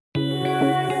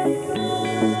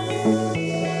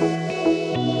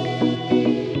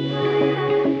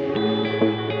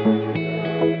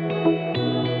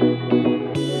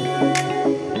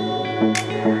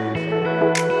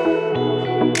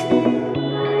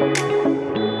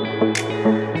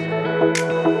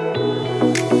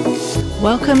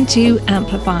Welcome to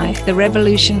Amplify, the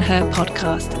Revolution Her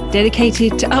podcast,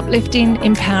 dedicated to uplifting,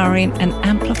 empowering, and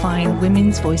amplifying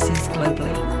women's voices globally.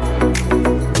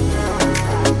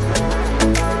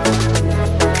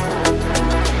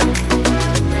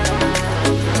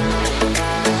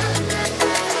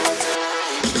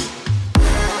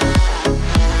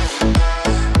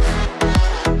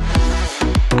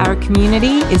 Our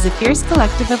community is a fierce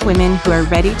collective of women who are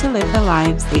ready to live the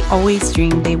lives they always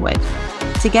dreamed they would.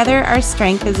 Together, our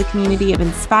strength as a community of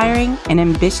inspiring and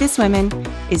ambitious women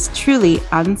is truly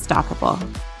unstoppable.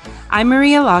 I'm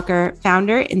Maria Locker,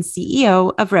 founder and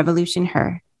CEO of Revolution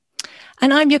Her.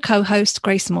 And I'm your co-host,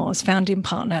 Grace Moores, founding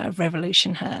partner of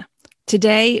Revolution Her.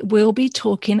 Today, we'll be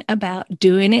talking about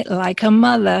doing it like a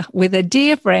mother with a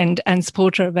dear friend and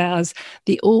supporter of ours,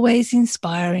 the always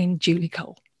inspiring Julie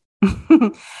Cole.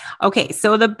 Okay,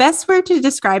 so the best word to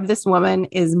describe this woman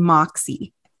is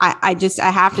moxie. I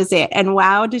have to say it. And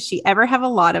wow, does she ever have a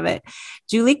lot of it.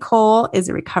 Julie Cole is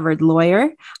a recovered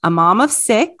lawyer, a mom of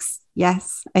 6.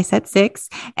 Yes, I said 6,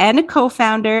 and a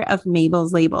co-founder of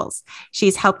Mabel's Labels.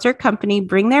 She's helped her company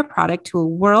bring their product to a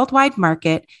worldwide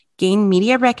market, gain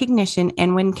media recognition,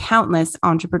 and win countless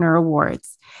entrepreneur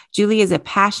awards. Julie is a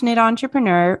passionate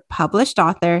entrepreneur, published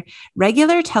author,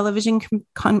 regular television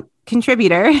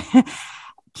contributor,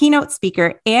 keynote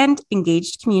speaker, and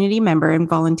engaged community member and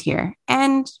volunteer.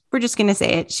 And we're just going to say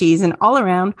it. She's an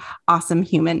all-around awesome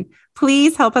human.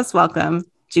 Please help us welcome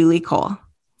Julie Cole.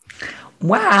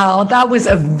 Wow, that was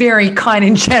a very kind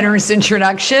and generous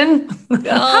introduction.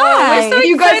 Hi, so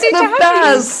you guys are the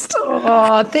best.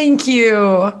 Oh, thank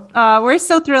you. We're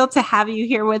so thrilled to have you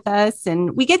here with us.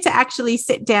 And we get to actually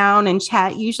sit down and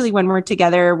chat. Usually when we're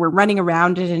together, we're running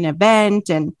around at an event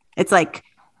and it's like,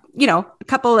 a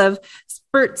couple of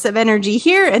spurts of energy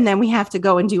here, and then we have to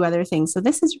go and do other things. So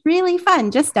this is really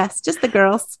fun. Just us, just the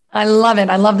girls. I love it.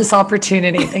 I love this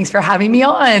opportunity. Thanks for having me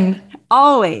on.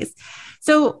 Always.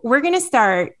 So we're going to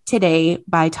start today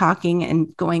by talking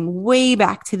and going way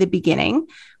back to the beginning.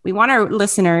 We want our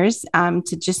listeners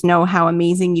to just know how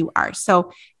amazing you are.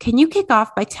 So can you kick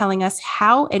off by telling us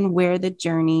how and where the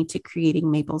journey to creating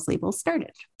Mabel's Labels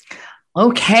started?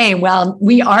 Okay, well,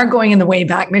 we are going in the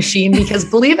Wayback Machine because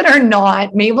believe it or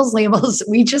not, Mabel's Labels,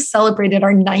 we just celebrated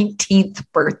our 19th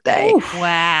birthday. Ooh,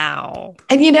 wow.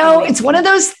 And it's one of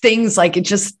those things like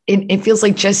it feels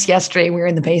like just yesterday we were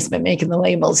in the basement making the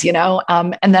labels,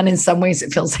 and then in some ways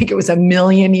it feels like it was a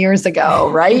million years ago,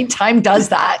 right? Time does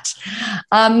that.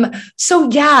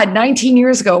 19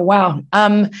 years ago. Wow.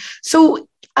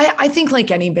 I think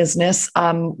like any business,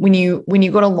 when you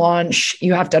go to launch,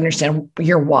 you have to understand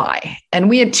your why. And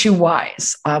we had 2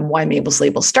 whys, why Mabel's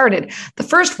Labels started. The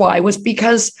first why was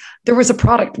because there was a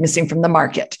product missing from the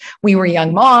market. We were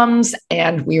young moms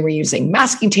and we were using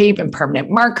masking tape and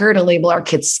permanent marker to label our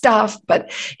kids' stuff,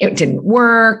 but it didn't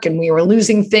work and we were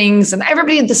losing things and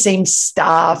everybody had the same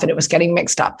stuff and it was getting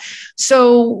mixed up.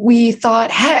 So we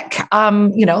thought, heck,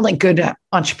 like good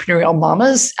entrepreneurial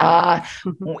mamas,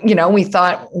 we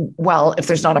thought, well, if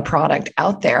there's not a product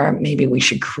out there, maybe we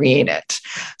should create it.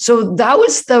 So that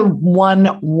was the one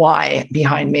why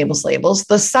behind Mabel's Labels.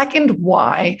 The second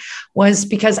why was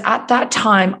because at that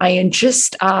time, I had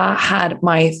just had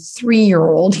my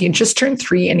 3-year-old. He had just turned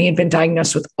 3 and he had been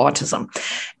diagnosed with autism.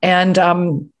 And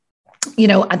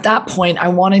at that point, I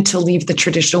wanted to leave the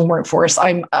traditional workforce.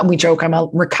 We joke, I'm a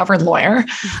recovered lawyer.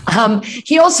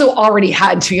 He also already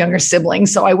had 2 younger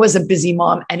siblings, so I was a busy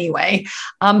mom anyway.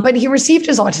 But he received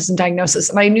his autism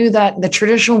diagnosis, and I knew that the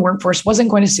traditional workforce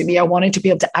wasn't going to suit me. I wanted to be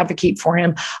able to advocate for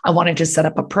him. I wanted to set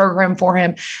up a program for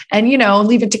him, and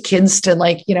leave it to kids to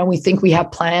we think we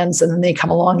have plans, and then they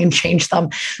come along and change them.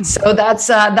 So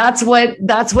that's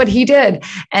what he did,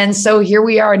 and so here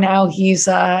we are now. He's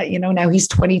now he's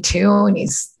 22. And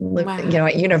he's living,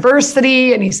 at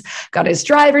university and he's got his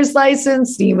driver's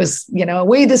license. He was,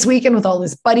 away this weekend with all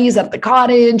his buddies at the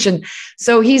cottage. And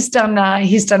so he's done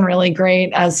really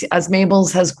great as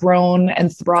Mabel's has grown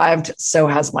and thrived. So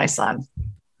has my son.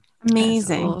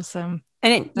 Amazing. That's awesome.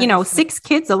 And 6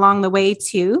 kids along the way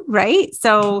too, right?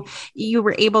 So you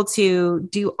were able to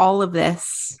do all of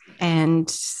this and,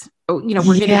 we're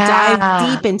going to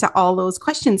dive deep into all those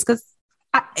questions because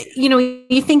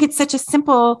you think it's such a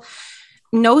simple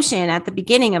notion at the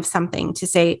beginning of something to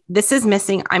say, this is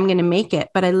missing, I'm going to make it.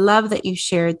 But I love that you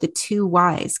shared the 2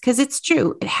 whys because it's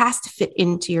true. It has to fit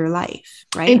into your life,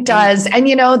 right? It does. And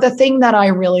the thing that I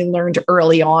really learned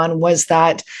early on was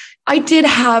that I did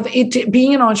have it.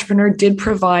 Being an entrepreneur did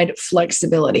provide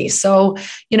flexibility. So,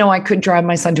 I could drive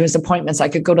my son to his appointments. I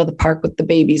could go to the park with the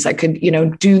babies. I could,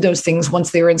 do those things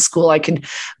once they were in school. I could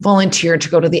volunteer to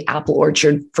go to the apple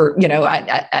orchard for,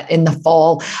 in the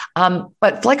fall.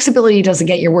 But flexibility doesn't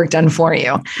get your work done for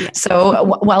you. Yeah. So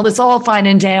while it's all fine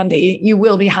and dandy, you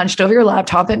will be hunched over your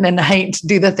laptop at midnight to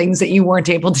do the things that you weren't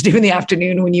able to do in the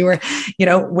afternoon when you were,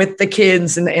 with the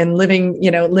kids and living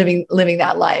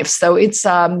that life. So it's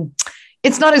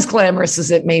not as glamorous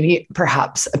as it maybe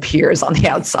perhaps appears on the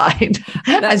outside,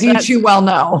 as you too well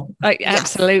know.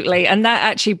 Absolutely. And that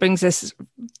actually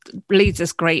leads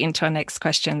us great into our next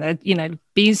question. That,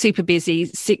 being super busy,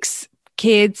 6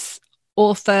 kids,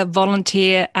 author,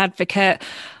 volunteer, advocate,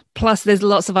 plus there's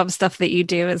lots of other stuff that you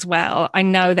do as well. I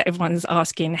know that everyone's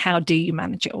asking, how do you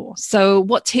manage it all? So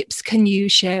what tips can you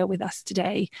share with us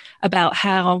today about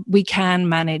how we can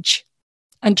manage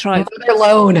and try mother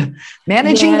load,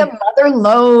 managing the mother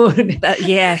load?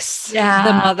 Yes. Yeah.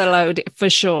 The mother load for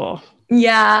sure.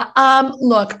 Yeah.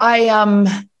 Look,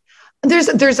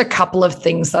 there's a couple of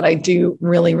things that I do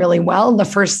really, really well. The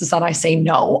first is that I say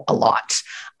no a lot.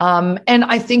 And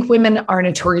I think women are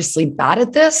notoriously bad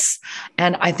at this.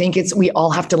 And I think we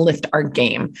all have to lift our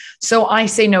game. So I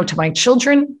say no to my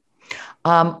children.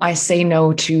 I say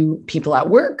no to people at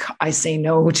work. I say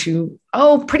no to,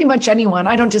 pretty much anyone.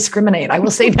 I don't discriminate. I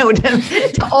will say no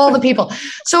to all the people.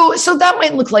 So that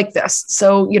might look like this.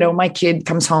 So, my kid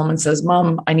comes home and says,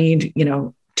 Mom, I need,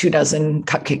 2 dozen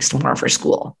cupcakes tomorrow for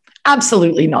school.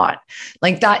 Absolutely not.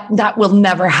 Like that will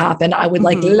never happen. I would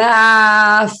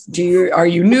laugh. Are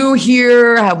you new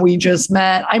here? Have we just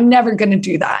met? I'm never going to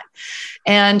do that.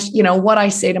 And, what I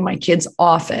say to my kids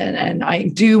often, and I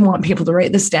do want people to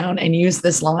write this down and use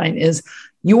this line, is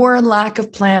your lack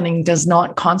of planning does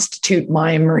not constitute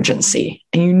my emergency.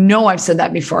 And I've said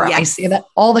that before. Yes. I say that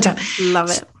all the time. Love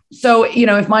it. So,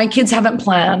 if my kids haven't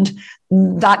planned,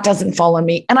 that doesn't fall on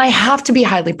me. And I have to be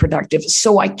highly productive.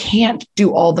 So I can't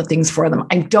do all the things for them.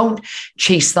 I don't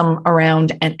chase them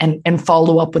around and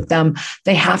follow up with them.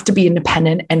 They have to be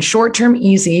independent, and short-term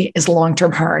easy is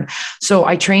long-term hard. So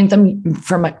I trained them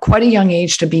from quite a young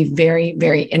age to be very,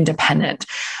 very independent.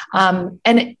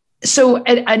 So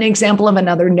an example of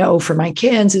another no for my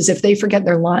kids is if they forget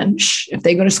their lunch, if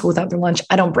they go to school without their lunch,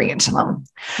 I don't bring it to them.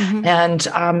 Mm-hmm.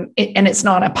 And it's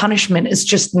not a punishment. It's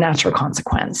just natural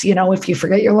consequence. If you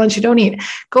forget your lunch, you don't eat,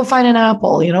 go find an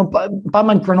apple, bum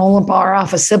a granola bar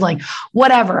off a sibling,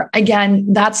 whatever.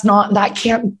 Again, that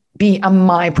can't be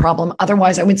my problem.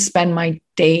 Otherwise, I would spend my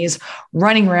days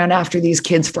running around after these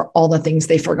kids for all the things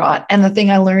they forgot. And the thing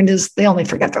I learned is they only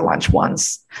forget their lunch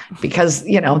once because,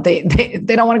 they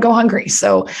don't want to go hungry.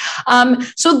 So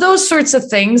those sorts of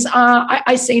things,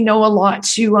 I say no a lot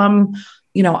to,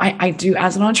 I do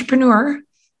as an entrepreneur.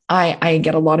 I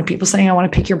get a lot of people saying, I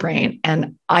want to pick your brain.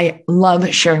 And I love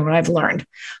sharing what I've learned.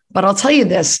 But I'll tell you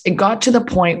this, it got to the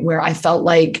point where I felt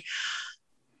like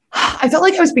I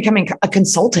was becoming a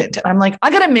consultant. And I'm like, I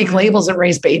got to make labels and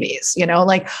raise babies,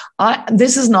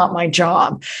 this is not my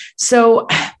job. So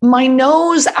my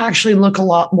no's actually look a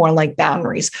lot more like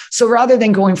boundaries. So rather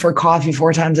than going for coffee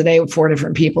 4 times a day with 4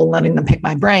 different people, letting them pick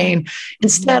my brain,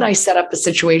 instead I set up a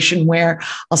situation where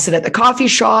I'll sit at the coffee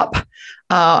shop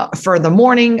for the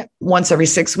morning once every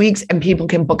 6 weeks, and people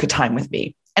can book a time with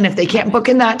me. And if they can't book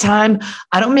in that time,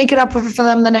 I don't make it up for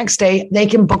them the next day. They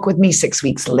can book with me 6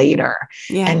 weeks later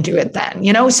and do it then,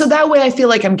 so that way I feel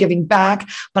like I'm giving back,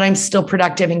 but I'm still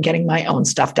productive and getting my own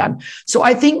stuff done. So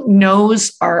I think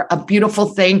no's are a beautiful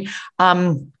thing.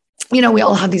 We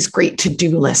all have these great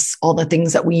to-do lists, all the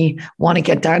things that we want to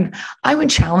get done. I would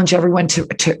challenge everyone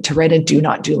to write a do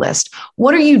not do list.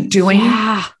 What are you doing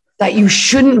that you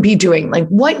shouldn't be doing? Like,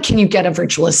 what can you get a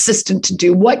virtual assistant to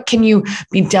do? What can you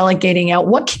be delegating out?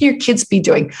 What can your kids be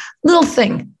doing? Little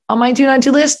thing on my do not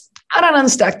do list, I don't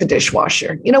unstack the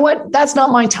dishwasher. You know what? That's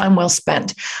not my time well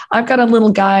spent. I've got a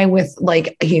little guy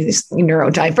he's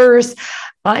neurodiverse.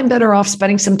 I'm better off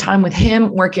spending some time with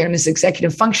him, working on his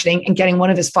executive functioning and getting one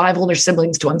of his 5 older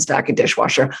siblings to unstack a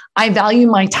dishwasher. I value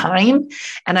my time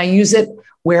and I use it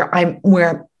where I'm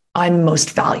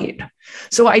most valued.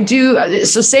 So I do.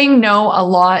 So saying no a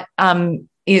lot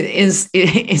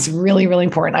is really, really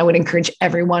important. I would encourage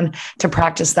everyone to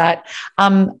practice that.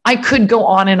 I could go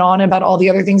on and on about all the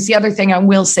other things. The other thing I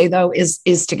will say though is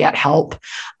to get help.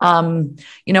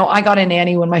 I got a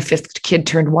nanny when my 5th kid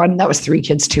turned 1. That was 3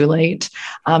 kids too late.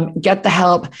 Get the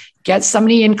help. Get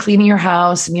somebody in cleaning your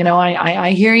house. And,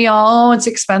 I hear y'all, it's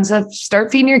expensive.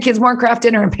 Start feeding your kids more Kraft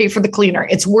dinner and pay for the cleaner.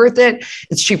 It's worth it.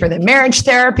 It's cheaper than marriage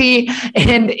therapy.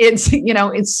 And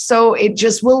it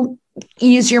just will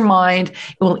ease your mind.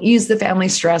 It will ease the family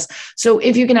stress. So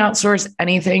if you can outsource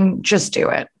anything, just do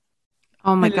it.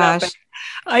 Oh my gosh.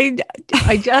 I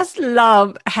just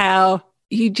love how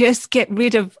you just get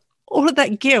rid of all of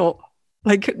that guilt.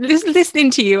 Like just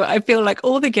listening to you, I feel like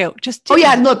all the guilt just. Oh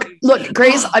yeah. Look,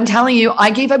 Grace, I'm telling you,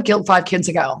 I gave up guilt 5 kids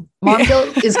ago. Mom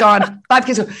guilt is gone 5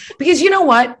 kids ago. Because you know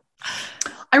what?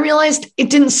 I realized it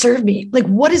didn't serve me. Like,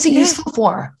 what is it useful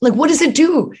for? Like, what does it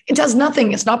do? It does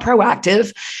nothing. It's not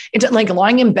proactive. It's like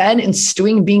lying in bed and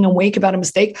stewing, being awake about a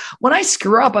mistake. When I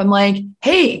screw up, I'm like,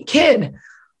 hey, kid,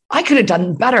 I could have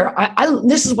done better.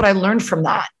 This is what I learned from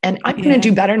that. And I'm going to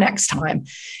do better next time.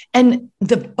 And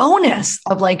the bonus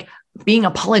of like being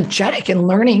apologetic and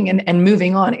learning and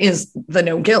moving on is the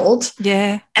no guilt.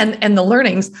 Yeah. And the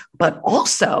learnings, but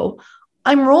also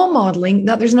I'm role modeling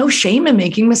that there's no shame in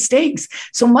making mistakes.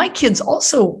 So my kids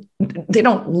also, they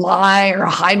don't lie or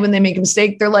hide when they make a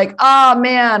mistake. They're like, oh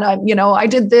man, I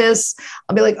did this.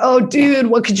 I'll be like, oh dude,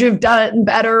 what could you have done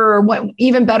better? Or what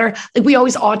even better? Like we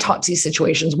always autopsy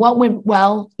situations. What went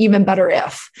well, even better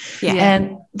if. Yeah.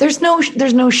 And there's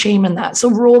no shame in that. So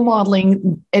role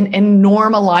modeling and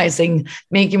normalizing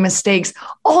making mistakes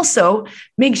also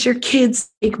makes your kids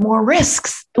take more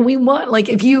risks. And we want, like,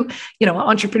 if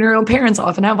entrepreneurial parents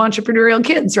often have entrepreneurial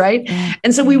kids, right?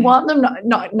 And so we want them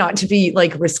not to be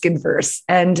like risk adverse,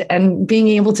 and being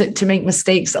able to make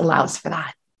mistakes allows for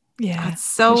that. Yeah. It's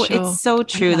so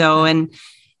true though. That.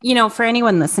 And, for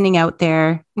anyone listening out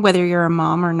there, whether you're a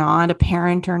mom or not, a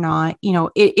parent or not,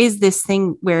 it is this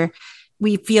thing where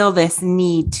we feel this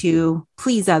need to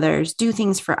please others, do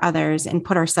things for others, and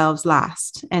put ourselves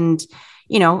last. And,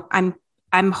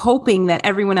 I'm hoping that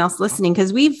everyone else listening,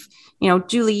 because we've,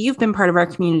 Julie, you've been part of our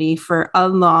community for a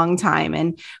long time,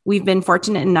 and we've been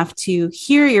fortunate enough to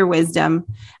hear your wisdom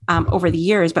over the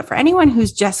years. But for anyone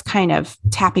who's just kind of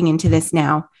tapping into this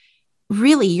now,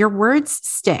 really, your words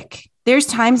stick. There's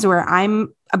times where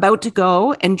I'm about to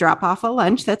go and drop off a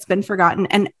lunch that's been forgotten.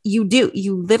 And you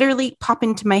literally pop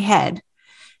into my head.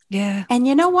 Yeah. And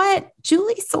you know what?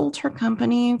 Julie sold her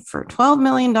company for $12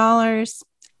 million.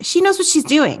 She knows what she's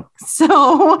doing.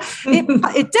 So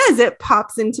it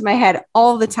pops into my head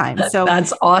all the time. So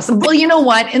that's awesome. Well, you know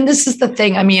what? And this is the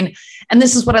thing. I mean, and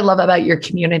this is what I love about your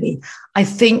community. I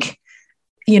think,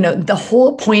 the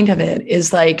whole point of it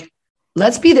is like,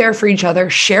 let's be there for each other,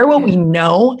 share what we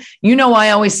know. I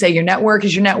always say your network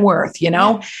is your net worth,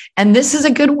 and this is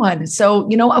a good one. So,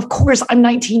 of course I'm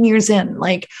 19 years in,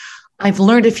 like I've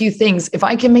learned a few things. If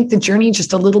I can make the journey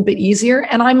just a little bit easier,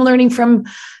 and I'm learning from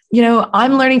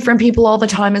people all the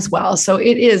time as well. So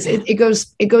it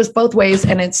goes both ways,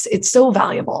 and it's so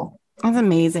valuable. That's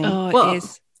amazing. It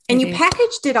is. And you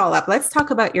packaged it all up. Let's talk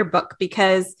about your book,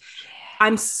 because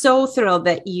I'm so thrilled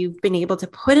that you've been able to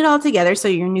put it all together. So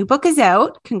your new book is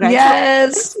out.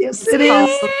 Congratulations. Yes, it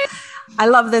is. I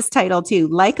love this title too.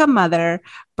 Like a Mother,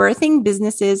 Birthing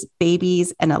Businesses,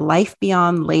 Babies, and a Life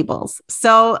Beyond Labels.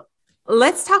 So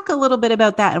let's talk a little bit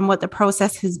about that and what the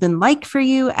process has been like for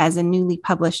you as a newly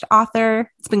published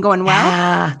author. It's been going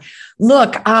well.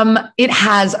 Look, it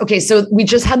has. Okay. So we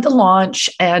just had the launch,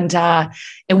 and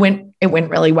it went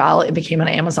really well. It became an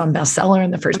Amazon bestseller in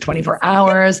the first 24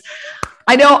 hours.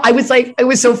 I know. I was like, it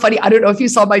was so funny. I don't know if you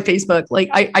saw my Facebook. Like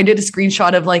I did a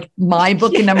screenshot of like my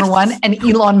book in number 1 and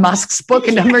Elon Musk's book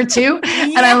in number 2.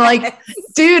 And I'm like,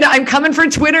 dude, I'm coming for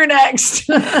Twitter next.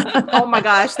 Oh my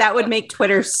gosh. That would make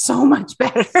Twitter so much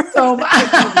better. So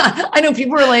I know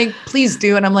people are like, please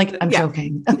do. And I'm like, I'm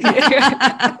joking.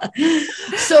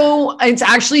 So it's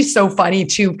actually so funny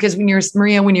too, because when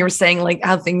you were saying like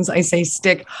how things I say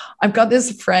stick, I've got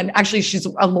this friend, actually, she's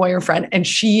a lawyer friend, and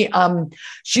she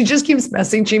just keeps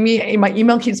messaging me, and my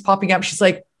email keeps popping up. She's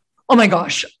like, oh my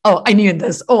gosh, oh, I needed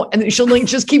this. Oh, and she'll like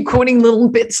just keep quoting little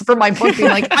bits from my book, being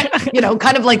like,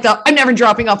 kind of like I'm never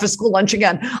dropping off a school lunch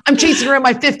again. I'm chasing around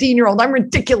my 15-year-old. I'm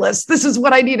ridiculous. This is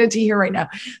what I needed to hear right now.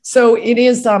 So it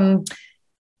is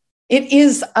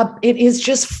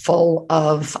just full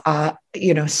of,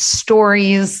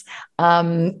 stories.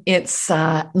 It's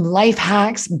life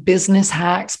hacks, business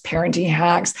hacks, parenting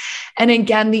hacks. And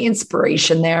again, the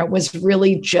inspiration there was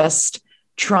really just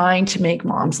trying to make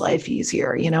mom's life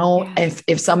easier.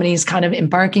 If somebody's kind of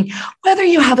embarking, whether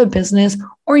you have a business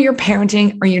or you're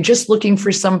parenting, or you're just looking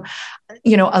for some,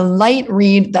 a light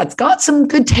read that's got some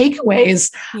good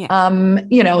takeaways,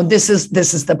 this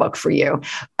is the book for you.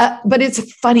 But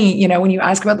it's funny, when you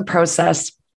ask about the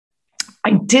process,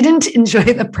 I didn't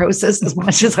enjoy the process as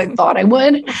much as I thought I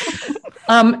would.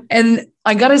 And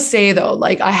I got to say though,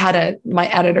 like my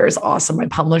editor is awesome. My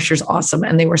publisher's awesome.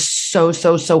 And they were so,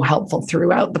 so, so helpful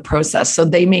throughout the process. So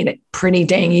they made it pretty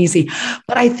dang easy.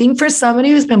 But I think for somebody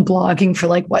who's been blogging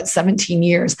for 17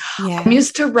 years, I'm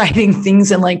used to writing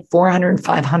things in 400,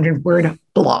 500 word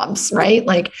blobs, right?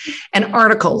 And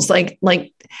articles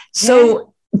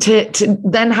so to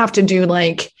then have to do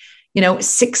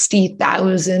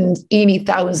 60,000,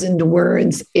 80,000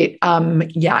 words. It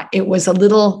was a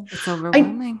little, it's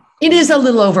overwhelming. It is a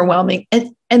little overwhelming.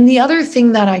 And the other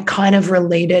thing that I kind of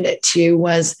related it to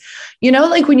was,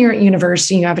 when you're at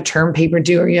university, you have a term paper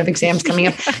due or you have exams coming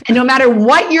up, and no matter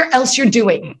what else you're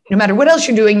doing, you're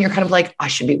kind of like, I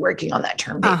should be working on that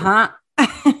term paper.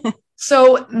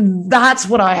 So that's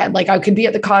what I had. I could be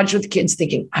at the cottage with the kids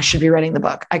thinking, I should be writing the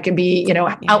book. I could be,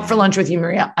 out for lunch with you,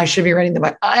 Maria. I should be writing the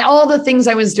book. All the things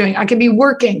I was doing, I could be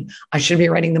working. I should be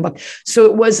writing the book. So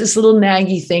it was this little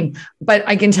naggy thing. But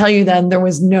I can tell you then there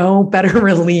was no better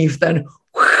relief than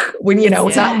when,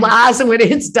 it's at last and when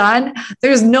it's done,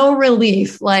 there's no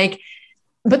relief.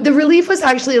 But the relief was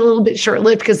actually a little bit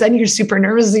short-lived because then you're super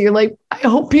nervous. And you're like, I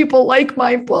hope people like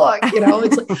my book.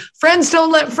 It's like friends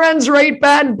don't let friends write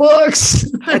bad books.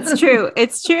 It's true.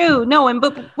 It's true. No,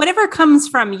 but whatever comes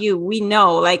from you, we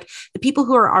know, the people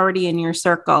who are already in your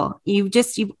circle,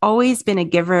 you've always been a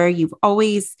giver. You've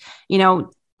always,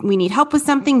 we need help with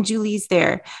something, Julie's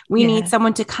there. We need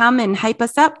someone to come and hype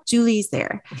us up, Julie's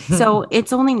there. So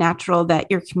it's only natural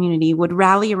that your community would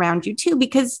rally around you too,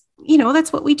 because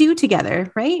that's what we do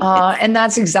together, right? And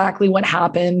that's exactly what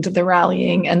happened, the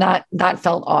rallying. And that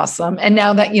felt awesome. And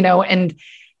now that,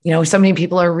 so many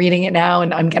people are reading it now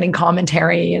and I'm getting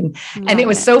commentary and it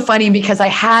was so funny because I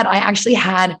actually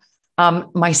had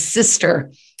my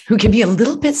sister who can be a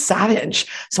little bit savage.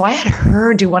 So I had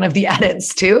her do one of the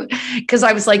edits too. Cause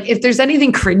I was like, if there's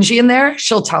anything cringy in there,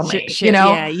 she'll tell me,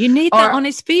 Yeah, you need that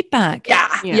honest feedback.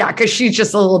 Yeah. Cause she's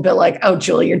just a little bit like, oh,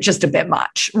 Julie, you're just a bit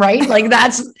much. Right.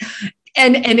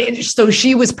 So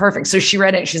she was perfect. So she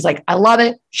read it. She's like, I love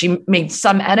it. She made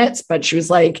some edits, but she was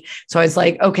like, so I was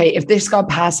like, okay, if this got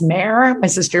past Mare, my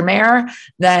sister Mare,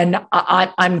 then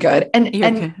I'm good. And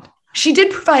good. She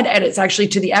did provide edits actually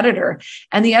to the editor.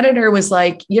 And the editor was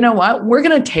like, you know what, we're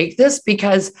going to take this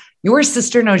because your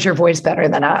sister knows your voice better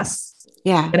than us.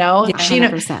 Yeah. She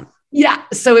 100%. Yeah.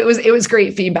 So it was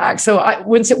great feedback. So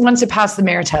once it passed the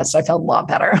Mare test, I felt a lot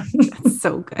better. That's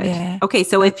so good. Yeah. Okay.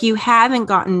 So if you haven't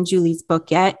gotten Julie's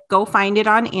book yet, go find it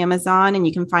on Amazon and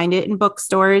you can find it in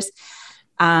bookstores.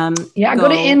 Go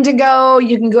to Indigo.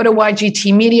 You can go to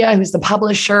YGT Media, who's the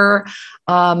publisher,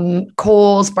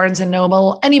 Kohl's, Barnes and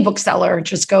Noble, any bookseller.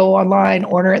 Just go online,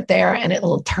 order it there, and it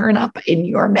will turn up in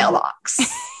your mailbox.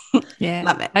 Yeah,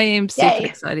 love it. I am super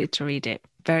excited to read it.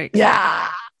 Very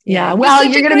excited. Yeah. Well,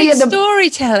 you're going to be a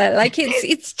storyteller.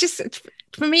 It's just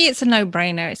for me, it's a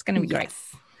no-brainer. It's going to be great.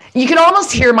 You can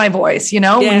almost hear my voice,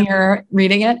 when you're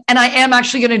reading it. And I am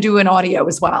actually going to do an audio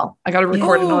as well. I got to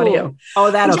record an audio. Oh,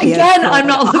 that'll be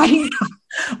again.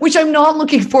 Which I'm not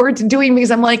looking forward to doing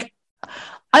because I'm like,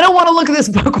 I don't want to look at this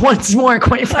book once more,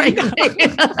 quite frankly.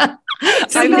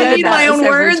 To read my own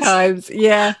words.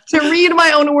 To read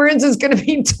my own words is going to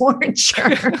be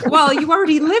torture. Well, you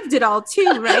already lived it all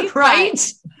too, right?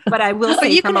 Right. But I will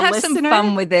say, you can have some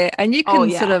fun with it, and you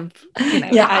can sort of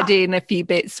add in a few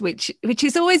bits, which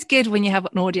is always good when you have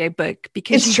an audio book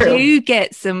because you do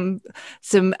get some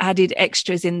added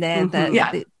extras in there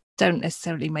that don't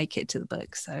necessarily make it to the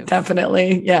book. So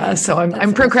definitely, So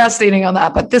I'm procrastinating on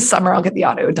that, but this summer I'll get the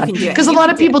audio done because a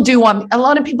lot of people do want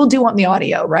the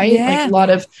audio, right? Yeah.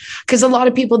 Because a lot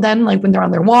of people then when they're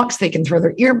on their walks, they can throw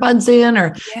their earbuds in,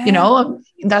 or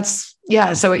that's.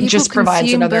 Yeah, so it people just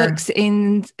provides another books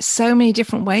in so many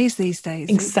different ways these days.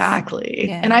 Exactly.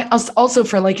 And I also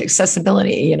for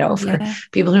accessibility, for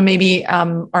people who maybe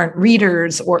aren't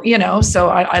readers or, so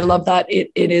I love that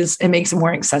it makes it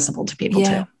more accessible to people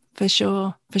too. For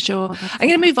sure. I'm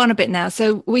going to move on a bit now.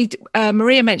 So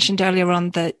Maria mentioned earlier on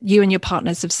that you and your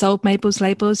partners have sold Mabel's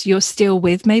Labels. You're still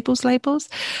with Mabel's Labels.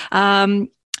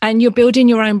 And you're building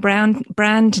your own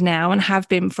brand now and have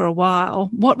been for a while.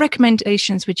 What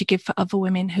recommendations would you give for other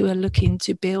women who are looking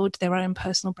to build their own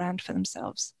personal brand for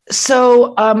themselves?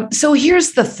 So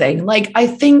here's the thing. I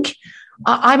think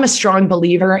I'm a strong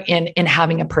believer in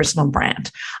having a personal brand.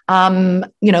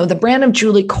 The brand of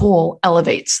Julie Cole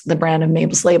elevates the brand of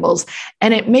Mabel's Labels,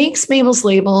 and it makes Mabel's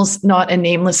Labels not a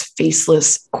nameless,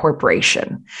 faceless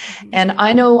corporation. And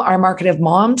I know our market of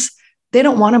moms they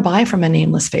don't want to buy from a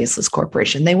nameless, faceless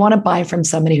corporation. They want to buy from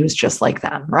somebody who's just like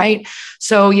them, right?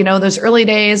 So, those early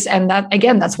days, and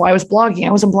that's why I was blogging.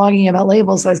 I wasn't blogging about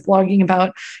labels. I was blogging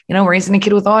about, raising a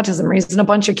kid with autism, raising a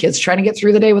bunch of kids, trying to get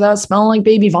through the day without smelling like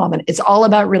baby vomit. It's all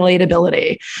about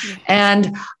relatability.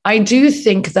 And I do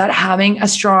think that having a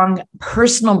strong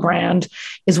personal brand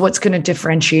is what's going to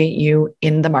differentiate you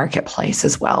in the marketplace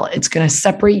as well. It's going to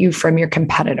separate you from your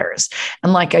competitors.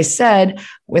 And like I said,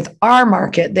 with our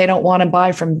market, they don't want to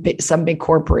buy from some big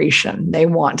corporation. They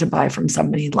want to buy from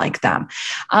somebody like them.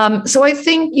 So I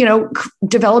think,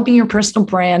 developing your personal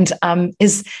brand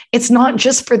it's not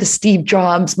just for the Steve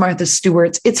Jobs, Martha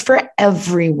Stewarts. It's for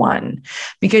everyone,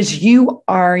 because your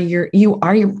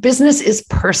business is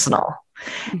personal.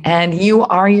 And you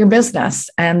are your business.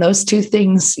 And those two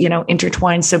things,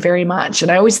 intertwine so very much.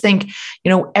 And I always think,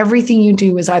 everything you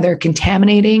do is either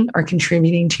contaminating or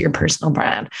contributing to your personal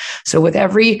brand. So with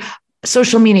every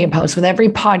social media post, with every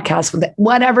podcast, with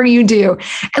whatever you do.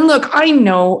 And look, I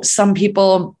know some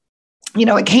people,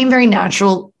 it came very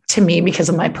natural to me because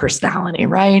of my personality,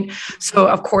 right? So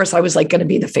of course I was like going to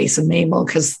be the face of Mabel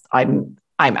because I'm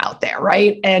out there,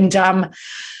 right? And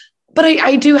but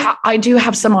I do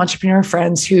have some entrepreneur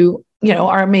friends who,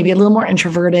 are maybe a little more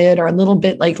introverted or a little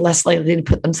bit like less likely to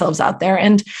put themselves out there.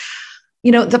 And,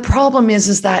 the problem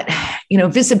is that,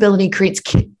 visibility creates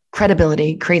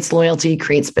credibility, creates loyalty,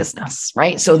 creates business,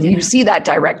 right? So you see that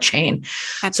direct chain.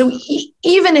 Absolutely. So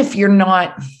even if you're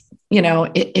not,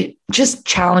 just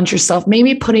challenge yourself,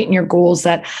 maybe put it in your goals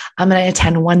that I'm going to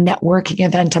attend one networking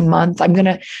event a month. I'm going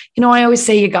to, I always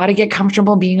say you got to get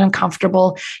comfortable being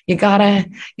uncomfortable. You got to,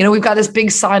 we've got this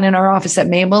big sign in our office at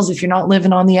Mabel's. If you're not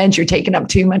living on the edge, you're taking up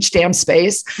too much damn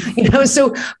space,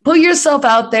 so put yourself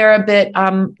out there a bit.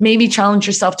 Maybe challenge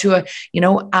yourself to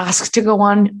ask to go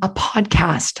on a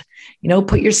podcast,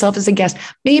 put yourself as a guest.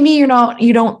 Maybe you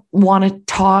don't want to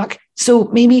talk. So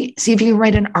maybe see if you can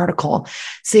write an article,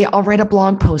 say, I'll write a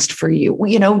blog post for you.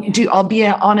 I'll be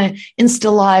on an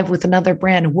Insta Live with another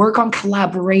brand, work on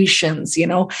collaborations,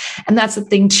 and that's the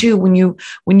thing too. When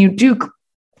you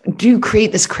do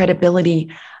create this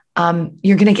credibility,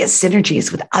 you're going to get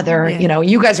synergies with other,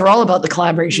 you guys are all about the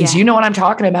collaborations. You know what I'm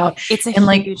talking about. It's a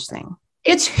huge thing.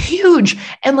 It's huge.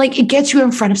 And it gets you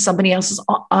in front of somebody else's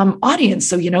audience.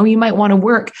 So, you might want to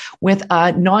work with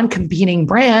a non-competing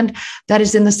brand that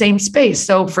is in the same space.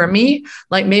 So for me,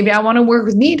 maybe I want to work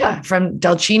with Nita from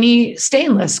Delcini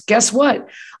Stainless. Guess what?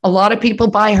 A lot of people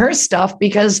buy her stuff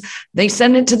because they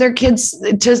send it to their kids,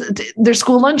 to their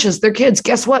school lunches, their kids.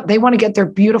 Guess what? They want to get their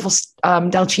beautiful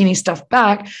Delcini stuff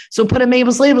back. So put a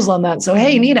Mabel's Labels on that. So,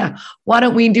 hey, Nita, why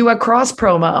don't we do a cross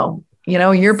promo?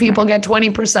 Your people get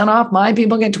 20% off. My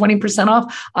people get 20%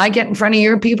 off. I get in front of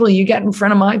your people. You get in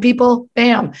front of my people.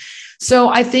 Bam. So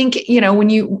I think,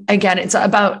 it's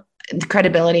about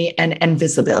credibility and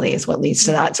visibility is what leads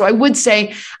to that. So I would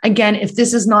say, again, if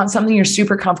this is not something you're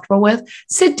super comfortable with,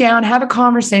 sit down, have a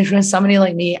conversation with somebody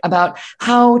like me about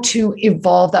how to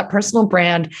evolve that personal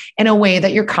brand in a way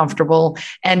that you're comfortable,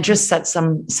 and just set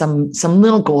some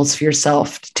little goals for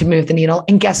yourself to move the needle.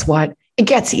 And guess what? It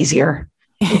gets easier.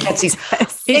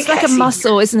 It's like a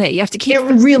muscle, isn't it? You have to keep. It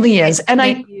really is,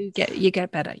 and you get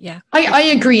better. Yeah, I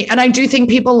agree, and I do think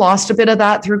people lost a bit of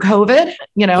that through COVID.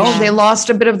 They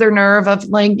lost a bit of their nerve of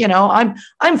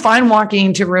I'm fine walking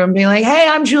into a room being like, hey,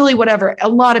 I'm Julie, whatever. A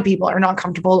lot of people are not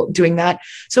comfortable doing that.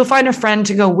 So find a friend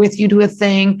to go with you to a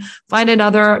thing. Find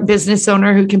another business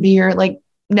owner who can be your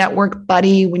network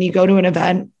buddy when you go to an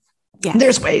event. Yeah,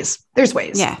 there's ways.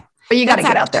 Yeah, but you got to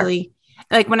get out there.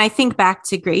 When I think back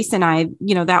to Grace and I,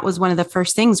 that was one of the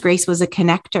first things. Grace was a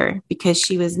connector because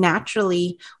she was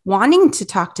naturally wanting to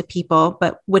talk to people,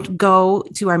 but would go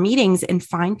to our meetings and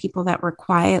find people that were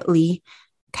quietly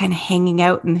kind of hanging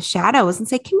out in the shadows and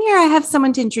say, come here, I have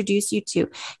someone to introduce you to.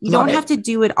 You don't have to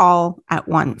do it all at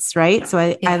once, right? So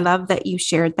I love that you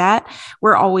shared that.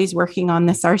 We're always working on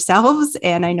this ourselves.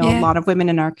 And I know a lot of women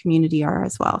in our community are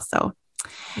as well. So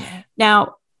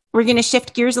now, we're going to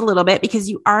shift gears a little bit because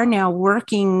you are now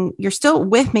you're still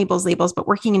with Mabel's Labels, but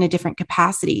working in a different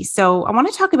capacity. So I want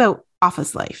to talk about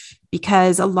office life,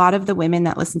 because a lot of the women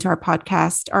that listen to our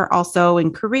podcast are also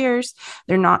in careers.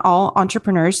 They're not all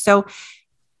entrepreneurs. So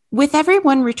with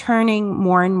everyone returning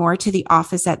more and more to the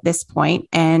office at this point,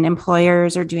 and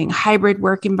employers are doing hybrid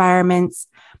work environments,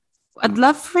 I'd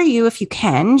love for you, if you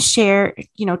can, share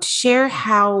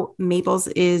how Mabel's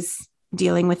is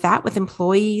dealing with that with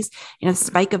employees, the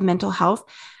spike of mental health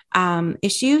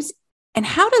issues. And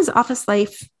how does office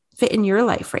life fit in your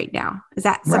life right now? Is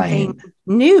that something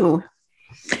new?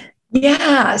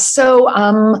 Yeah.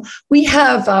 So we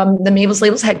have the Mabel's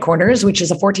Labels headquarters, which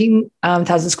is a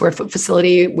 14,000 square foot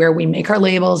facility where we make our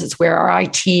labels. It's where our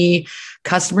IT,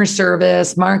 customer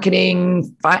service,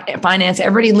 marketing, finance,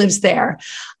 everybody lives there.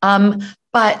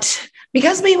 But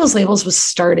because Mabel's Labels was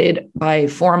started by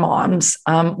four moms,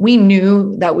 we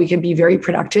knew that we could be very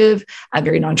productive at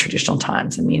very non-traditional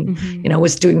times. I mean,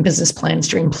 was doing business plans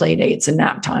during play dates and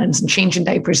nap times and changing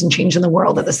diapers and changing the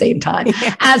world at the same time,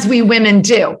 as we women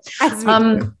do.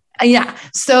 Yeah.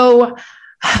 So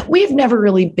we've never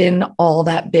really been all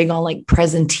that big on like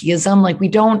presenteeism. Like we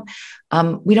don't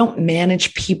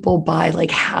manage people by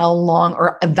like how long,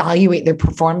 or evaluate their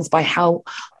performance by how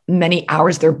many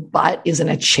hours their butt is in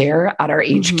a chair at our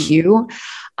HQ.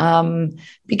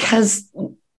 Because,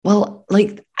 well,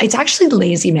 like it's actually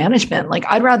lazy management. Like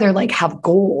I'd rather like have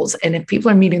goals. And if people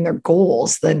are meeting their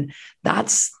goals, then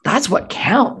that's what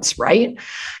counts. Right.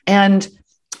 And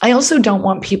I also don't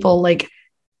want people like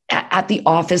at the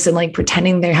office and like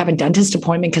pretending they have a dentist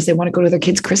appointment because they want to go to their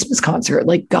kid's Christmas concert.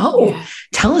 Like, tell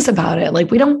us about it.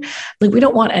 We don't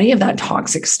want any of that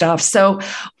toxic stuff. So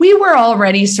we were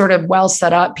already sort of well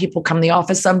set up. People come to the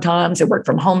office sometimes, they work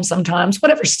from home sometimes,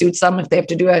 whatever suits them. If they have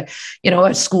to do a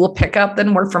school pickup,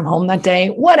 then work from home that day,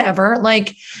 whatever.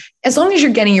 Like, as long as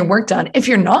you're getting your work done. If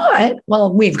you're not,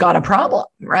 well, we've got a problem,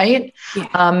 right?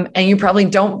 Yeah. And you probably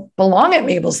don't belong at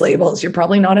Mabel's Labels. You're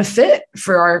probably not a fit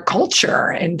for our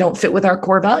culture and don't fit with our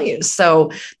core values.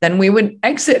 So then we would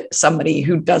exit somebody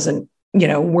who doesn't,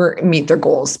 meet their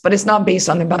goals, but it's not based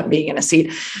on their butt being in a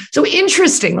seat. So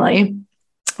interestingly,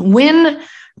 when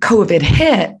COVID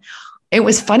hit, it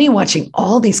was funny watching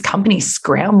all these companies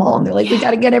scramble, and they're like, we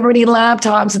got to get everybody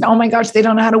laptops, and oh my gosh, they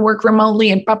don't know how to work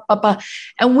remotely, and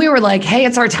and we were like, hey,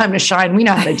 it's our time to shine. We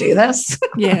know how to do this.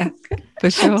 Yeah,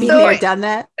 for sure. Been there, done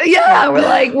that. Yeah, we're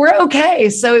like, we're okay.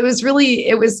 So it was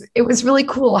really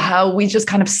cool how we just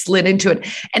kind of slid into it.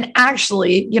 And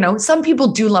actually, some people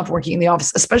do love working in the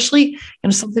office, especially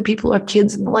some of the people who have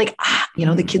kids, and they're like,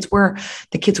 the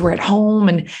kids were at home,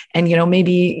 and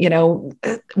maybe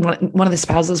one of the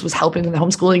spouses was helping with the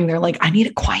homeschooling, and they're like, I need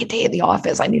a quiet day at the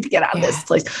office. I need to get out of this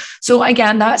place. So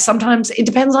again, that sometimes it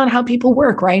depends on how people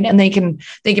work, right? And they can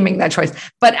make that choice.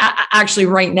 But actually,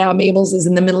 right now, Mabel's is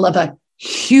in the middle of a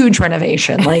huge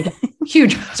renovation, like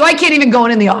huge. So I can't even go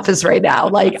in the office right now.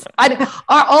 Like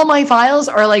all my files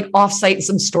are like offsite in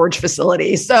some storage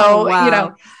facility. So,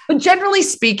 but generally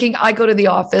speaking, I go to the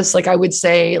office, like I would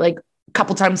say like a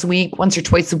couple times a week, once or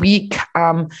twice a week.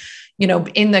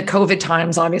 In the COVID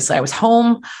times, obviously I was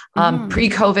home.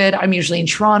 Pre-COVID, I'm usually in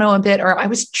Toronto a bit, or I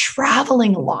was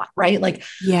traveling a lot, right?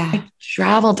 I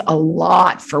traveled a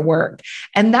lot for work.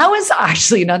 And that was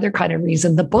actually another kind of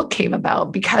reason the book came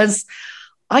about, because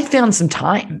I found some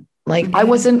time. I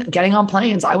wasn't getting on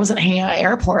planes. I wasn't hanging out at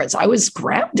airports. I was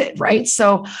grounded, right?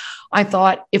 So I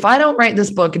thought, if I don't write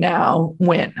this book now,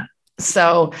 when?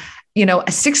 So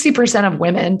 60% of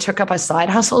women took up a side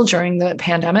hustle during the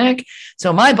pandemic.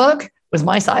 So my book was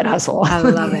my side hustle. I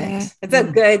love it. It's a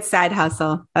good side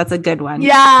hustle. That's a good one.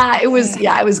 Yeah, it was.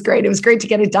 Yeah, it was great. It was great to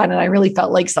get it done. And I really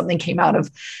felt like something came out of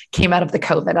the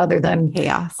COVID, other than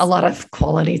chaos. A lot of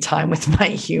quality time with my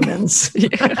humans.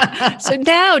 So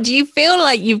now, do you feel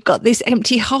like you've got this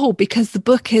empty hole because the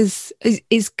book is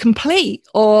complete,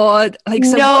 or like?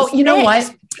 No, you know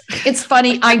what? It's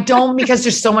funny. I don't, because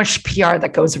there's so much PR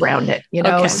that goes around it,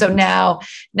 Okay. So now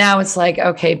it's like,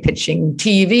 okay, pitching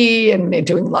TV and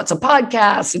doing lots of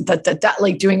podcasts and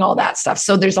like doing all that stuff.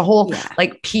 So there's a whole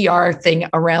like PR thing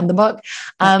around the book.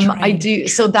 I do.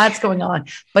 So that's going on,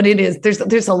 but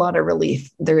there's a lot of relief.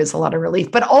 There is a lot of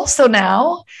relief, but also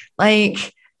now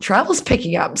like travel's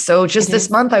picking up. So just this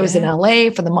month, I was in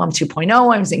LA for the Mom 2.0.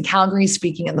 I was in Calgary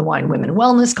speaking at the Wine Women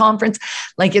Wellness Conference.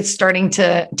 Like it's starting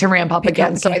to ramp up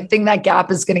again. So I think that gap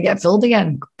is going to get filled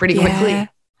again pretty quickly.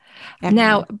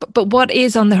 Now, but what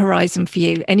is on the horizon for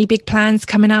you? Any big plans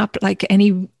coming up? Like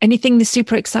anything you're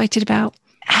super excited about?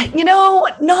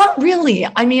 Not really.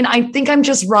 I mean, I think I'm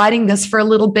just riding this for a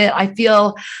little bit. I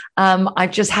feel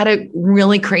I've just had a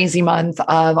really crazy month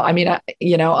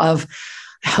of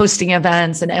hosting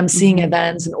events and emceeing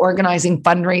events and organizing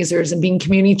fundraisers and being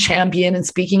community champion and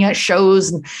speaking at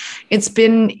shows. And it's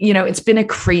been a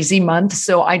crazy month.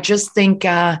 So I just think,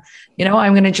 I'm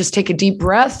going to just take a deep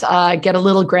breath, get a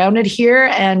little grounded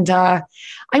here. And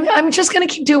I'm just going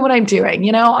to keep doing what I'm doing.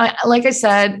 Like I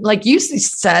said, like you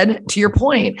said, to your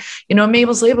point,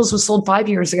 Mabel's Labels was sold 5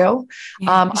 years ago.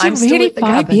 I'm still really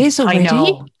 5 years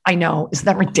already. I know. Isn't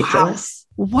that ridiculous?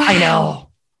 Wow.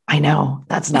 I know.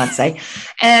 That's not say.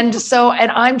 And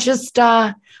I'm just,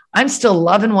 I'm still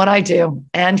loving what I do.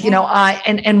 And, you know,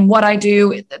 and what I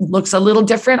do, it looks a little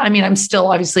different. I mean, I'm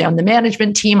still obviously on the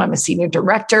management team. I'm a senior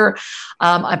director.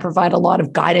 I provide a lot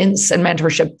of guidance and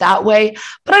mentorship that way,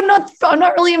 but I'm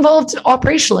not really involved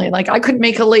operationally. Like I could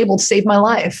make a label to save my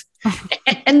life.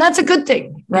 And that's a good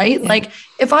thing, right? Like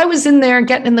if I was in there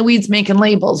getting in the weeds, making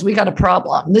labels, we got a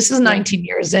problem. This is 19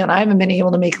 years in. I haven't been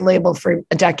able to make a label for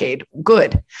a decade.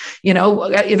 Good. You know,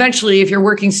 eventually if you're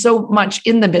working so much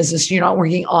in the business, you're not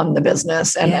working on the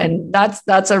business. And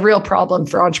that's a real problem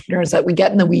for entrepreneurs, that we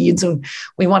get in the weeds and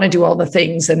we want to do all the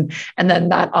things. And then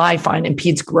that I find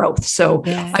impedes growth. So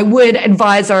I would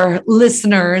advise our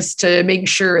listeners to make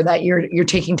sure that you're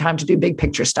taking time to do big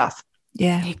picture stuff.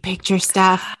 Yeah. Big picture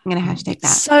stuff. I'm going to hashtag that.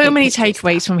 So many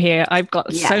takeaways from here. I've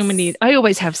got so many. I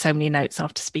always have so many notes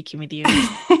after speaking with you.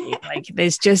 Like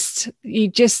there's you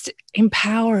just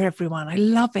empower everyone. I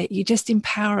love it. You just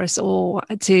empower us all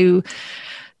to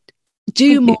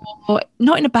do more,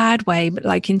 not in a bad way, but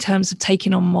like in terms of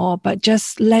taking on more, but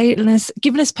just giving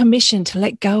us permission to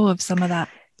let go of some of that.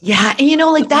 Yeah. And you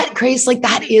know, like that, Grace, like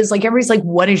that is like, everybody's like,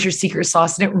 what is your secret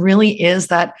sauce? And it really is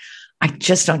that I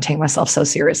just don't take myself so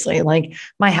seriously. Like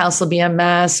my house will be a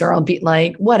mess, or I'll be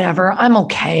like, whatever, I'm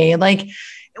okay. Like,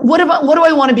 what do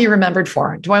I want to be remembered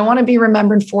for? Do I want to be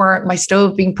remembered for my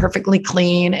stove being perfectly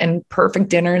clean and perfect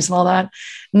dinners and all that?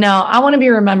 No, I want to be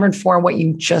remembered for what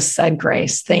you just said,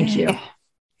 Grace. Thank you.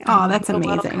 Oh, that's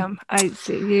amazing.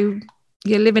 Welcome.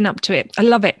 You're living up to it. I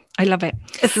love it.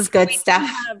 This is good stuff. I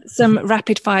have some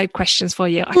rapid fire questions for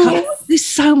you. There's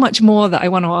so much more that I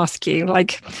want to ask you.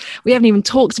 Like we haven't even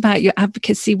talked about your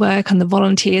advocacy work and the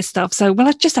volunteer stuff. So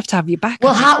I just have to have you back.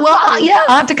 I'll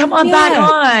have to come on back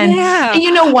on. Yeah. And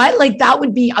you know what? Like that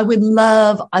would be, I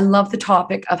love the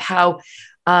topic of how,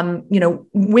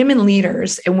 women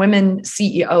leaders and women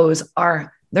CEOs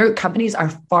their companies are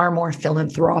far more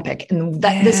philanthropic. And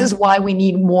this is why we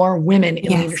need more women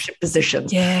in leadership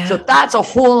positions. Yeah. So that's a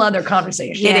whole other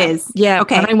conversation. It is. Yeah.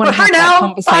 Okay. I want to have that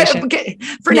conversation.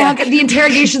 For now, get the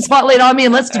interrogation spotlight on me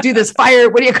and let's do this fire.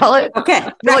 What do you call it? Okay.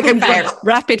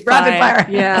 Rapid fire.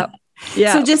 Yeah.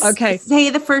 Yeah. So just say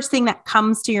the first thing that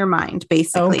comes to your mind,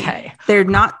 basically. Okay. They're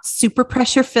not super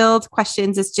pressure filled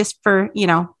questions. It's just for,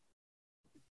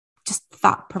 just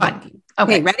thought provoking.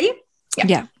 Okay. Ready?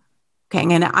 Yeah. Okay,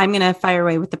 I'm gonna fire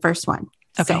away with the first one.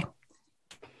 Okay. So,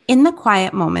 in the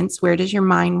quiet moments, where does your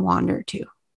mind wander to?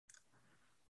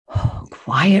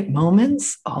 Quiet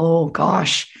moments? Oh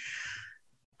gosh.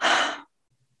 I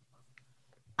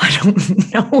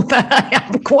don't know that I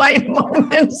have quiet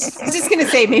moments. I was just gonna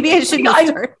say, maybe I should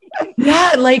start.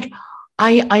 Yeah, like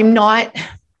I'm not.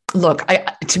 Look,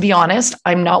 to be honest,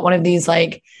 I'm not one of these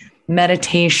like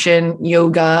meditation,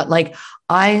 yoga. Like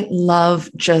I love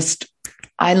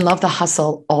the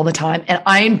hustle all the time. And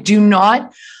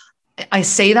I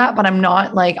say that, but I'm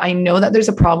not like, I know that there's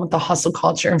a problem with the hustle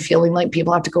culture and feeling like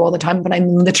people have to go all the time, but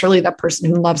I'm literally that person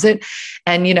who loves it.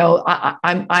 And,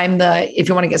 I'm if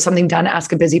you want to get something done,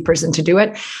 ask a busy person to do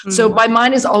it. Mm-hmm. So my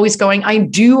mind is always going. I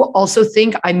do also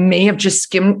think I may have just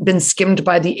been skimmed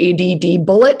by the ADD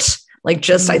bullet. I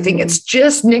think it's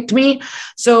just nicked me.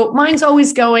 So mine's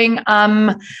always going,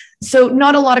 so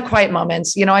not a lot of quiet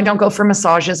moments. I don't go for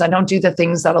massages. I don't do the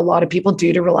things that a lot of people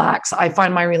do to relax. I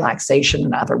find my relaxation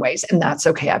in other ways, and that's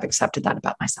okay. I've accepted that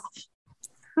about myself.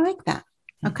 I like that.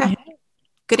 Okay.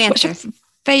 Good answer. What's your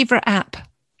favorite app?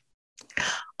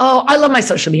 Oh, I love my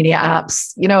social media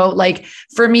apps.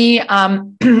 For me,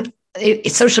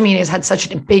 social media has had such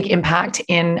a big impact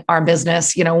in our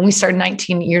business. When we started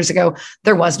 19 years ago,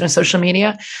 there was no social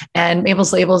media, and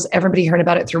Mabel's Labels, everybody heard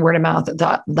about it through word of mouth,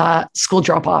 the school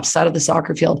drop-offs out of the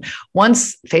soccer field.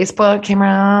 Once Facebook came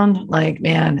around,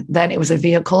 then it was a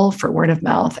vehicle for word of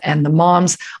mouth, and the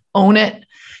moms own it.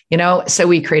 So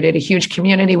we created a huge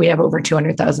community. We have over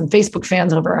 200,000 Facebook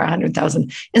fans, over 100,000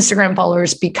 Instagram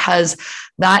followers, because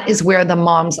that is where the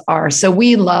moms are. So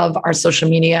we love our social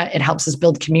media. It helps us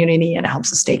build community and it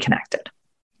helps us stay connected.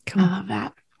 I love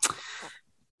that.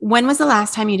 When was the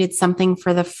last time you did something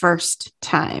for the first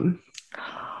time?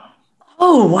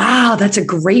 Oh, wow. That's a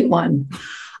great one.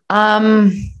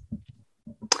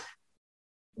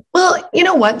 Well, you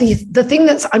know what? The thing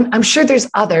I'm sure there's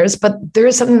others, but there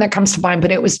is something that comes to mind, but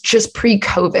it was just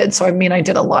pre-COVID. So, I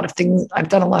did a lot of things. I've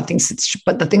done a lot of things since,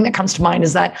 but the thing that comes to mind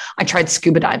is that I tried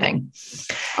scuba diving.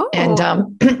 Oh. And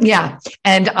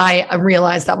and I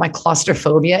realized that my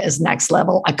claustrophobia is next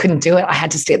level. I couldn't do it. I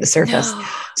had to stay at the surface. No.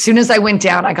 As soon as I went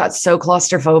down, I got so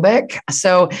claustrophobic.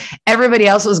 So everybody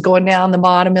else was going down the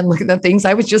bottom and looking at things.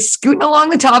 I was just scooting along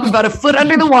the top, about a foot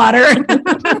under the water.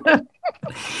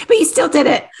 But you still did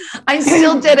it. I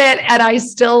still did it and I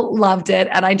still loved it.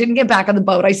 And I didn't get back on the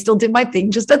boat. I still did my thing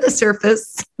just at the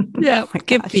surface. Yeah,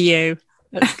 good for you.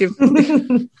 That's good for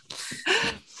you.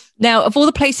 Now, of all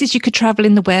the places you could travel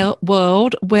in the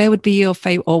world, where would be your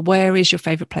favorite, or where is your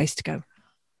favorite place to go?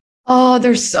 Oh,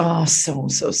 there's so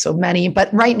many.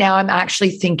 But right now I'm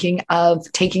actually thinking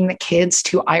of taking the kids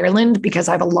to Ireland because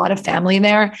I have a lot of family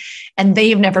there and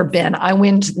they've never been. I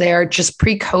went there just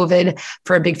pre-COVID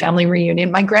for a big family reunion.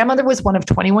 My grandmother was one of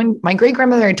 21. My great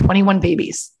grandmother had 21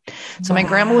 babies. So my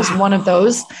grandma was one of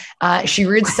those. She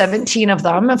reared 17 of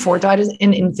them. 4 died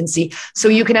in infancy. So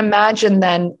you can imagine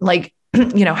then, like,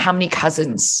 how many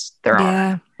cousins there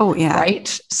are. Oh, yeah.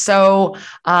 Right. So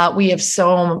we have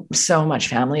so much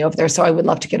family over there. So I would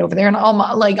love to get over there, and all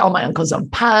my uncles own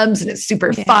pubs and it's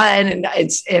super fun,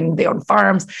 and they own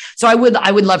farms. So I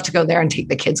would love to go there and take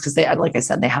the kids because they, like I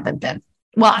said, they haven't been.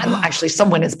 Well, actually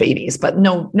someone is babies, but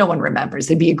no one remembers.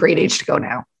 It'd be a great age to go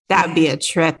now. That would be a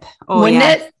trip. Oh, wouldn't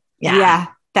it? Yeah,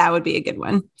 that would be a good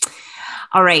one.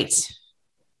 All right.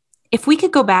 If we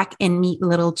could go back and meet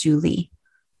little Julie,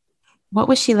 what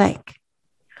was she like?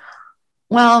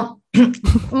 Well,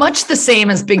 much the same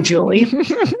as Big Julie.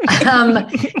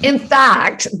 In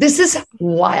fact, this is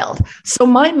wild. So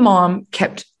my mom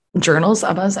kept journals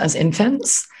of us as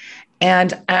infants.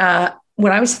 And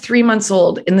when I was 3 months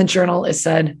old, in the journal, it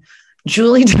said,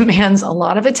 Julie demands a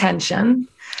lot of attention.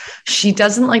 She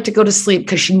doesn't like to go to sleep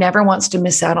because she never wants to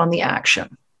miss out on the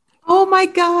action. Oh my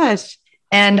gosh.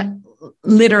 And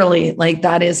literally, like,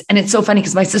 that is, and it's so funny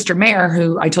because my sister Mare,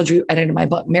 who I told you edited my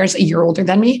book, Mare's a year older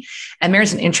than me, and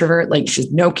Mare's an introvert. Like,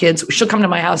 she's no kids. She'll come to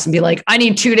my house and be like, I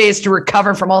need 2 days to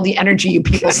recover from all the energy you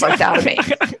people sucked out of me.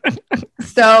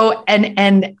 So,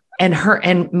 and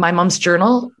my mom's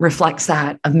journal reflects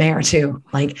that of Mare too.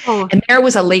 Like, and Mare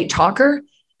was a late talker,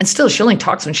 and still she only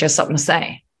talks when she has something to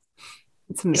say.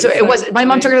 So it was, my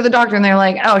mom took her to the doctor and they're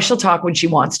like, oh, she'll talk when she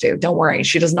wants to. Don't worry.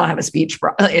 She does not have a speech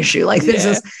issue. Like, this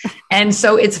is, and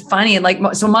so it's funny. Like,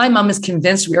 so my mom is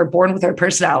convinced we are born with our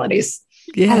personalities.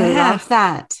 Yeah. I love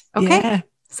that. Okay. Yeah.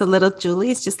 So little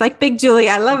Julie is just like Big Julie.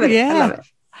 I love it. Yeah. I love it.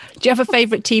 Do you have a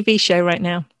favorite TV show right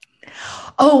now?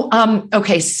 Oh,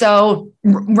 okay. So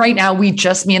right now me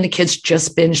and the kids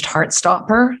just binged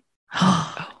Heartstopper.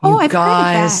 I've heard of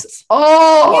that.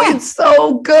 It's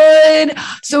so good.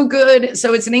 So good.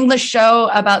 So it's an English show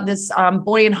about this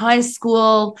boy in high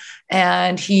school,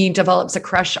 and he develops a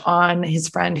crush on his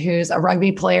friend who's a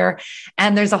rugby player.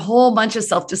 And there's a whole bunch of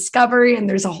self-discovery, and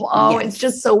there's a whole, it's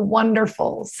just so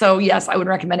wonderful. So yes, I would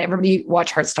recommend everybody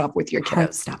watch Heartstopper with your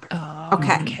kiddos. Oh,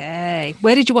 okay.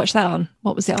 Where did you watch that on?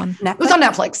 What was it on? Netflix? It was on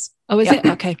Netflix. Oh, is it?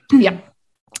 Okay. Yeah.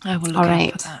 I will look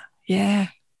out for that. Yeah.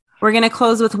 We're going to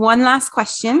close with one last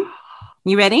question.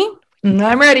 You ready?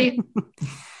 I'm ready.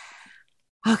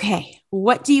 Okay.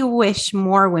 What do you wish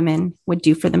more women would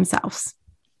do for themselves?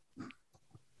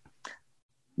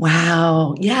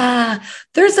 Wow. Yeah.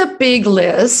 There's a big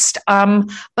list. But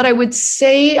I would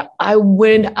say I'm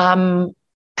going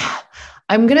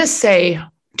to say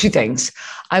 2 things.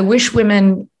 I wish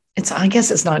women, I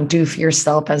guess it's not do for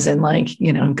yourself as in, like,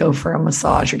 go for a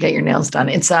massage or get your nails done.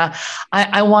 It's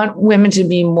I want women to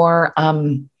be more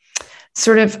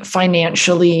sort of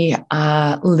financially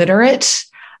literate.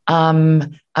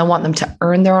 I want them to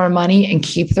earn their own money and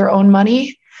keep their own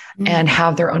money and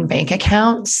have their own bank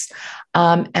accounts.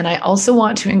 And I also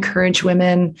want to encourage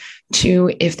women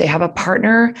to, if they have a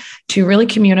partner, to really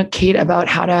communicate about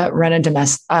how to run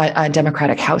a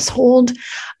democratic household,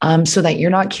 so that you're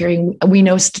not carrying, we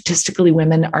know statistically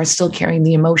women are still carrying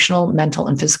the emotional, mental,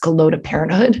 and physical load of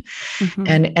parenthood.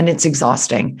 And it's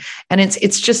exhausting. And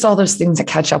it's just all those things that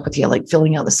catch up with you, like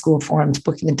filling out the school forms,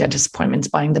 booking the dentist appointments,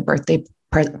 buying the birthday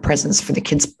presents for the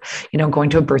kids, going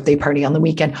to a birthday party on the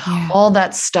weekend, all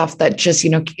that stuff that just,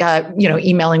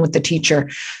 emailing with the teacher,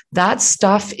 that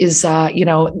stuff is,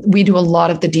 we do a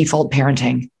lot of the default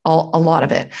parenting, a lot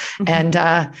of it.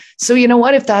 And so, you know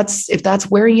what, if that's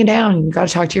wearing you down, you got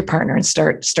to talk to your partner and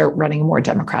start running a more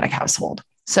democratic household.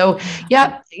 So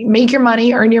make your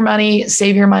money, earn your money,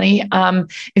 save your money.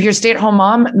 If you're a stay-at-home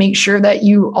mom, make sure that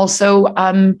you also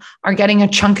are getting a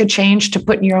chunk of change to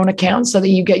put in your own account so that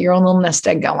you get your own little nest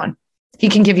egg going. He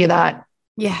can give you that.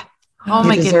 Yeah. Oh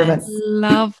my goodness.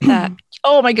 Love that.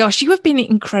 Oh my gosh. You have been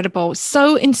incredible.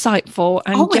 So insightful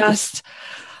and just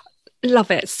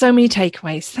love it. So many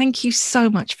takeaways. Thank you so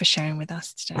much for sharing with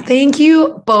us today. Thank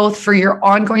you both for your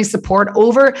ongoing support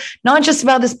over not just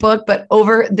about this book, but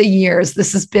over the years.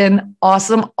 This has been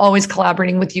awesome. Always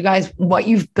collaborating with you guys. What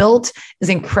you've built is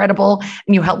incredible,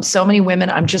 and you help so many women.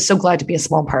 I'm just so glad to be a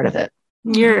small part of it.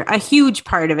 You're a huge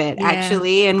part of it,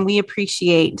 actually. And we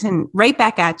appreciate and right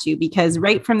back at you, because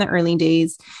right from the early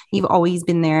days, you've always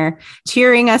been there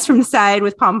cheering us from the side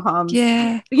with pom-poms,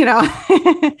 and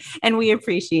we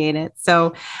appreciate it.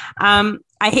 So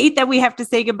I hate that we have to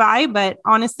say goodbye, but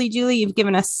honestly, Julie, you've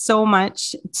given us so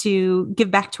much to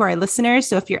give back to our listeners.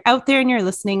 So if you're out there and you're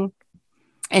listening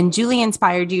and Julie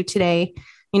inspired you today,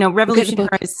 Revolution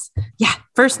Her is,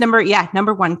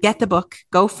 number one, get the book,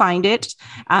 go find it.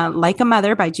 Like a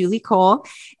Mother by Julie Cole.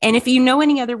 And if you know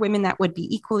any other women that would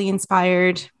be equally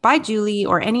inspired by Julie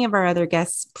or any of our other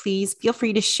guests, please feel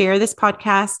free to share this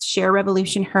podcast, share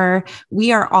Revolution Her.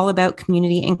 We are all about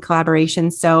community and collaboration.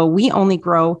 So we only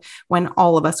grow when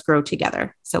all of us grow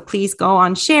together. So please go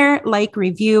on, share, like,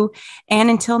 review. And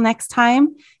until next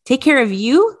time, take care of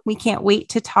you. We can't wait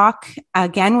to talk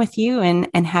again with you and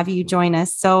have you join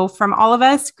us. So from all of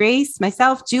us, Grace,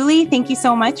 myself, Julie, thank you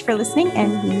so much for listening,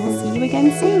 and we will see you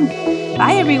again soon.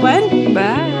 Bye, everyone.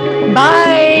 Bye.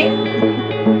 Bye.